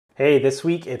Hey, this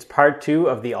week it's part 2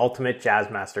 of the ultimate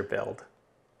Jazzmaster build.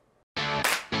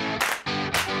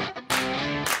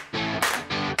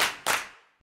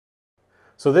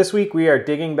 So this week we are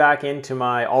digging back into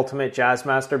my ultimate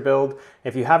Jazzmaster build.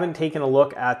 If you haven't taken a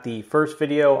look at the first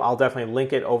video, I'll definitely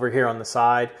link it over here on the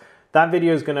side. That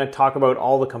video is going to talk about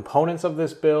all the components of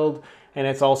this build, and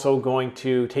it's also going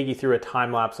to take you through a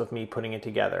time lapse of me putting it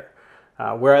together.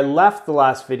 Where I left the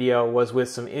last video was with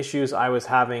some issues I was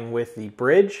having with the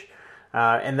bridge,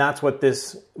 and that's what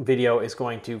this video is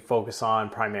going to focus on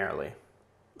primarily.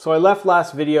 So I left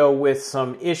last video with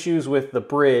some issues with the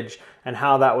bridge and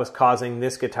how that was causing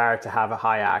this guitar to have a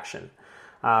high action.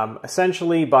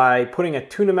 Essentially, by putting a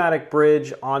tune-o-matic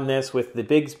bridge on this with the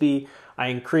Bigsby, I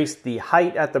increased the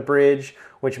height at the bridge,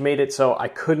 which made it so I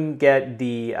couldn't get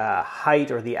the height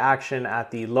or the action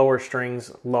at the lower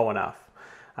strings low enough.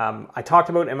 I talked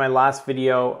about in my last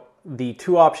video the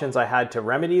two options I had to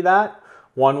remedy that.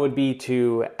 One would be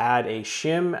to add a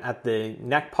shim at the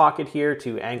neck pocket here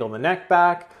to angle the neck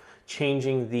back,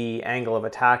 changing the angle of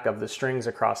attack of the strings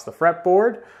across the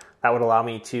fretboard. That would allow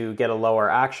me to get a lower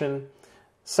action.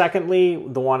 Secondly,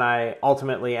 the one I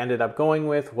ultimately ended up going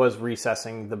with was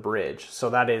recessing the bridge. So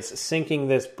that is sinking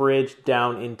this bridge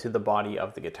down into the body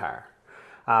of the guitar.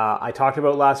 I talked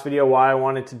about last video why I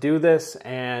wanted to do this,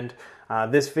 and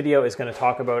this video is going to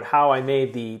talk about how I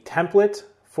made the template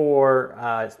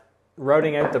for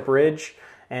routing out the bridge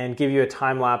and give you a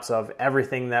time lapse of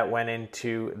everything that went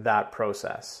into that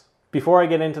process. Before I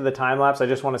get into the time lapse, I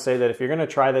just want to say that if you're going to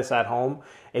try this at home,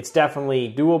 it's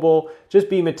definitely doable. Just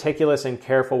be meticulous and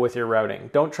careful with your routing.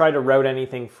 Don't try to route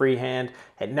anything freehand.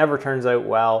 It never turns out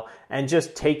well, and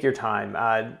just take your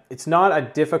time. It's not a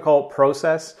difficult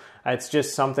process. It's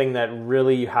just something that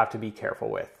really you have to be careful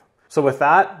with. So with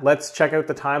that, let's check out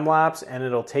the time lapse, and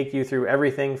it'll take you through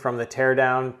everything from the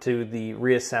teardown to the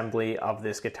reassembly of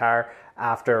this guitar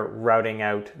after routing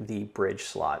out the bridge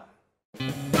slot.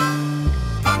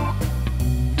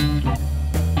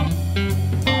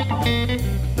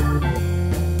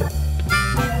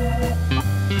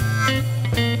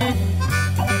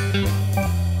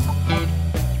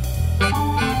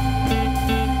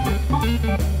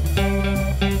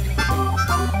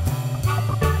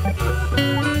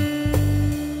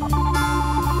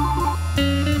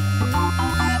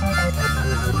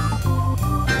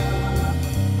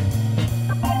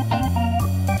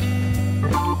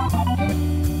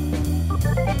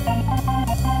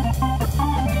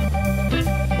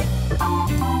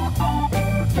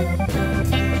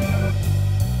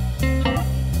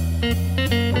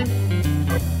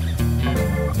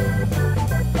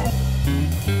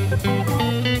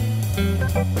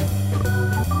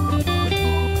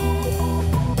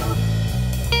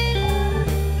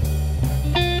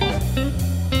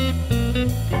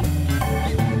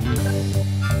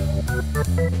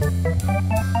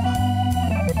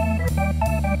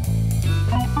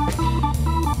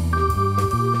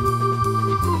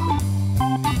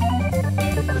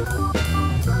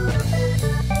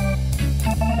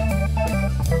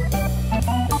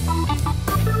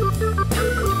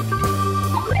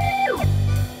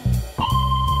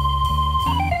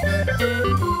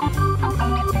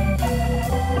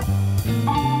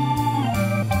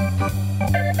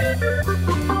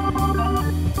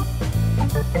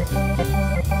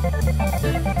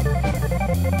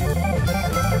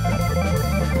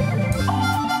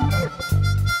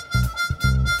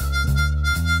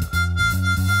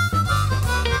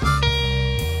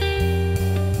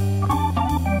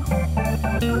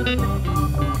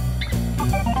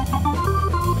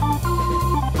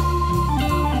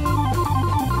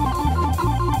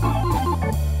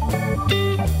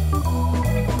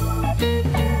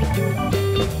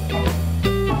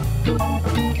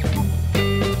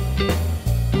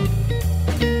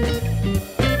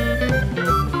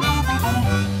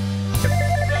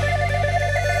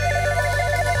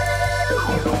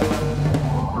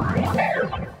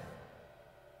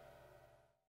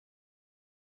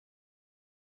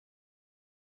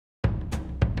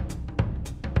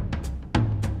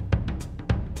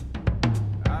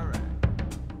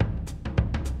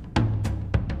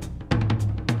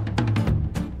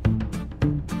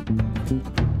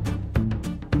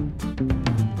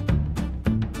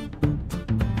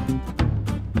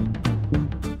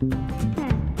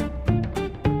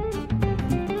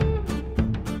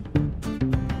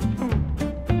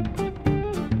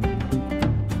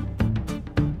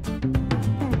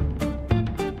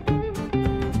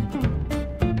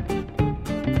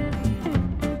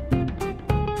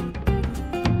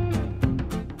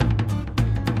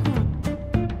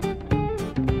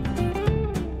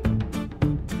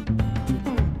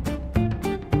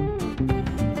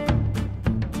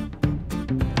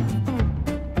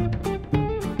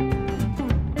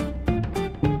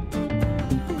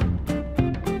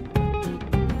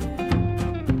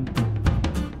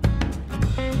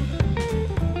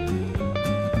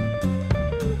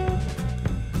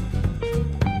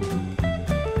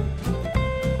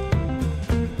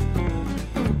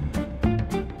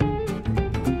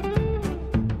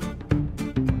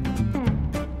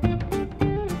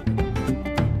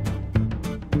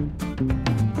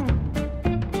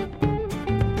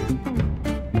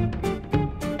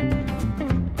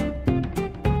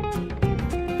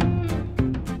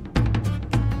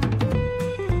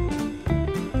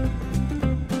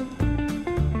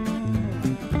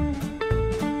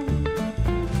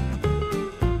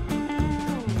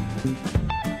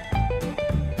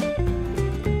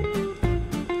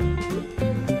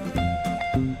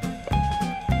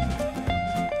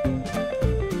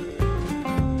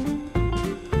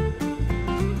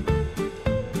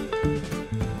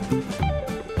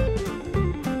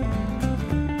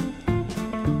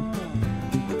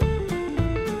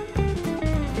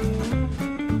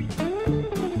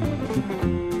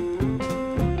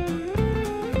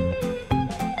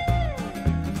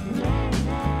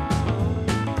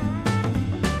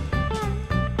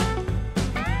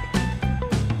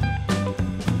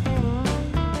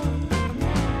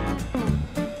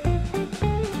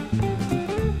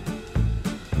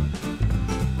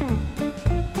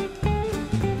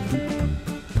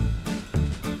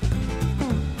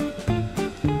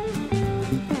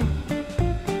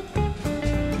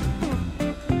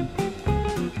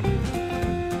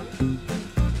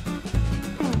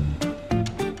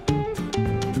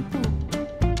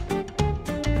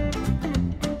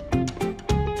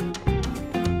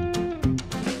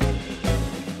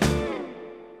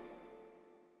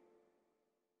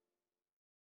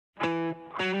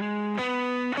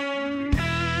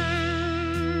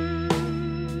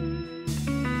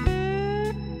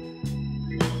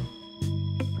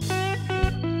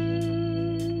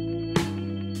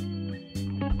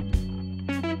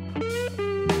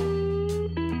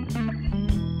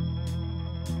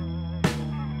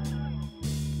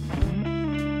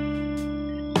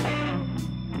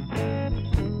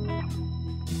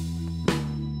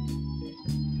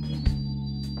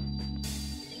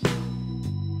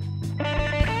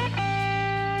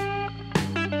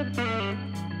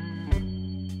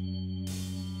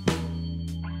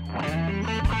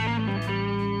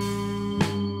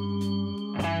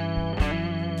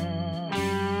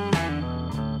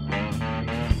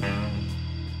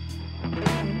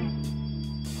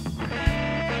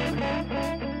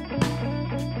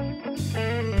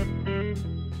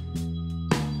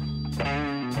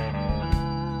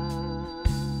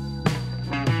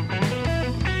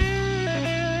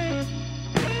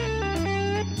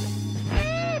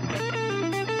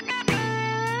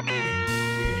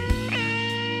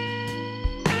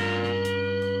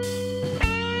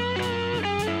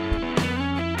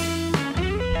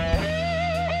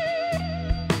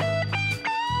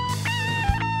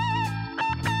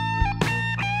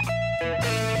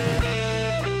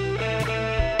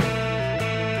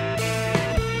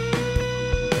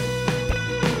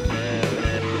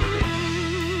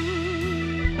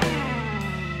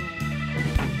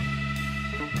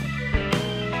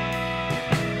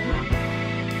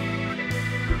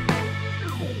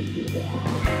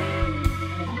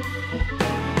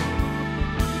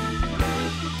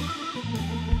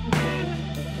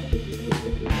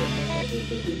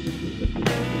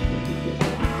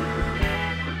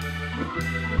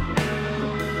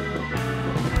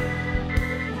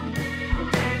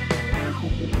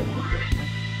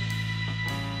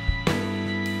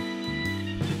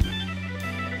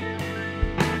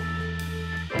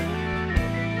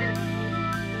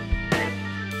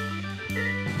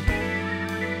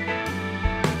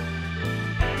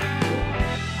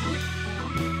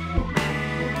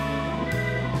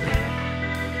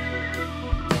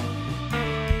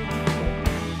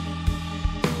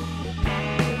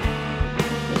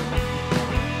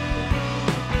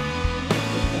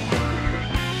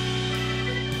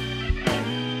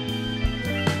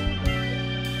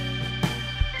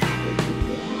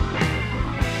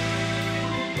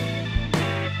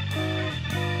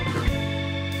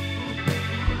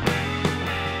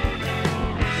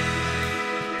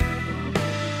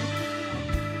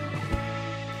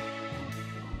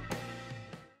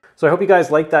 So I hope you guys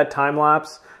liked that time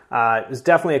lapse. It was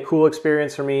definitely a cool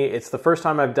experience for me. It's the first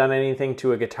time I've done anything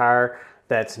to a guitar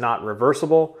that's not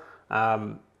reversible.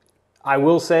 I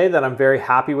will say that I'm very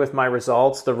happy with my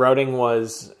results. The routing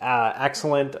was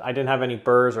excellent. I didn't have any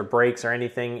burrs or breaks or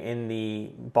anything in the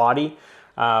body.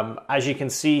 As you can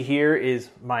see here is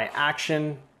my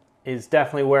action is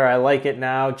definitely where I like it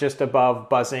now, just above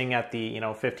buzzing at the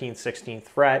 15th, 16th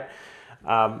fret.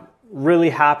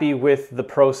 Really happy with the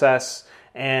process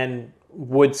and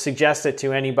would suggest it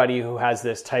to anybody who has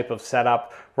this type of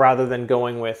setup rather than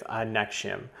going with a neck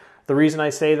shim. The reason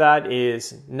I say that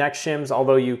is neck shims,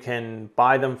 although you can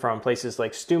buy them from places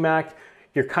like StewMac,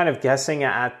 you're kind of guessing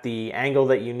at the angle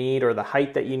that you need or the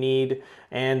height that you need,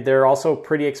 and they're also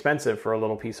pretty expensive for a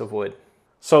little piece of wood.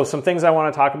 So some things I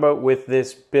want to talk about with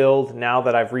this build now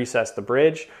that I've recessed the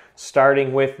bridge,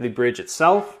 starting with the bridge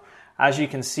itself. As you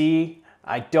can see,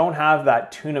 I don't have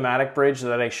that tune-o-matic bridge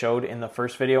that I showed in the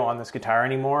first video on this guitar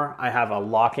anymore. I have a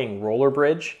locking roller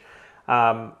bridge.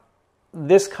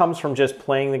 This comes from just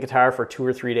playing the guitar for 2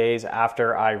 or 3 days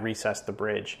after I recessed the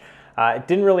bridge. It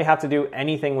didn't really have to do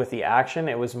anything with the action.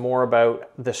 It was more about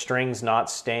the strings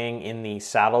not staying in the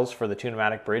saddles for the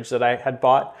tune-o-matic bridge that I had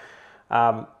bought.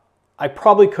 I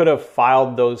probably could have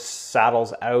filed those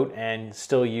saddles out and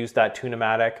still used that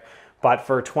tune-o-matic, but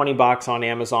for 20 bucks on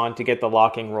Amazon to get the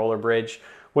locking roller bridge,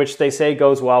 which they say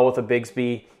goes well with a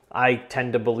Bigsby, I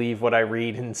tend to believe what I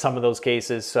read in some of those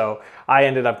cases, so I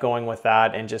ended up going with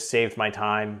that and just saved my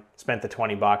time, spent the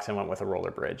 20 bucks and went with a roller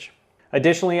bridge.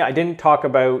 Additionally, I didn't talk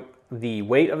about the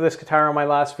weight of this guitar on my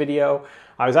last video.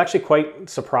 I was actually quite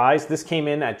surprised. This came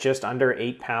in at just under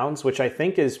 8 pounds, which I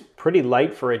think is pretty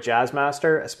light for a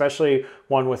Jazzmaster, especially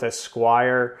one with a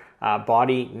Squire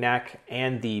body, neck,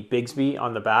 and the Bigsby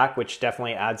on the back, which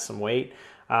definitely adds some weight.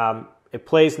 It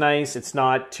plays nice. It's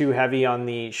not too heavy on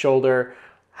the shoulder.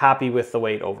 Happy with the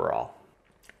weight overall.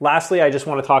 Lastly, I just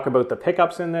want to talk about the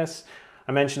pickups in this.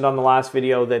 I mentioned on the last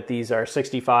video that these are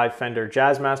 65 Fender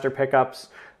Jazzmaster pickups.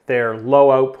 They're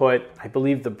low output. I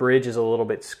believe the bridge is a little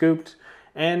bit scooped.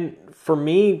 And for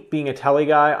me, being a tele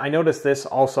guy, I noticed this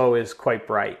also is quite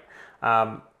bright.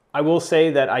 I will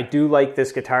say that I do like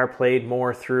this guitar played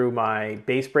more through my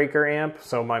Bassbreaker amp,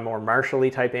 so my more Marshall-y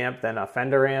type amp than a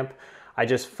Fender amp. I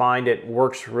just find it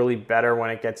works really better when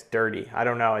it gets dirty. I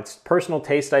don't know, it's personal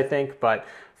taste I think, but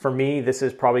for me this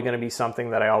is probably going to be something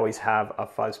that I always have a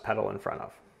fuzz pedal in front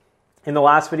of. In the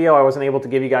last video I wasn't able to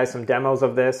give you guys some demos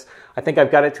of this. I think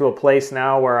I've got it to a place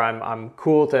now where I'm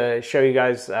cool to show you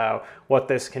guys what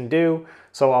this can do.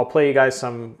 So I'll play you guys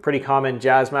some pretty common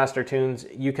Jazzmaster tunes.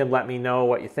 You can let me know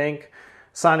what you think.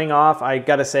 Signing off, I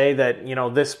gotta say that,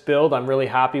 this build I'm really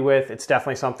happy with. It's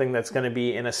definitely something that's gonna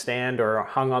be in a stand or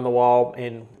hung on the wall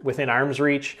within arm's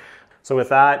reach. So with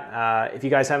that, if you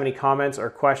guys have any comments or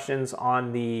questions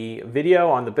on the video,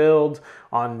 on the build,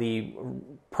 on the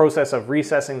process of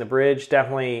recessing the bridge,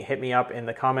 definitely hit me up in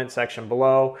the comment section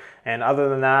below. And other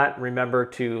than that, remember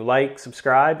to like,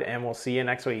 subscribe, and we'll see you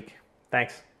next week.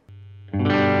 Thanks.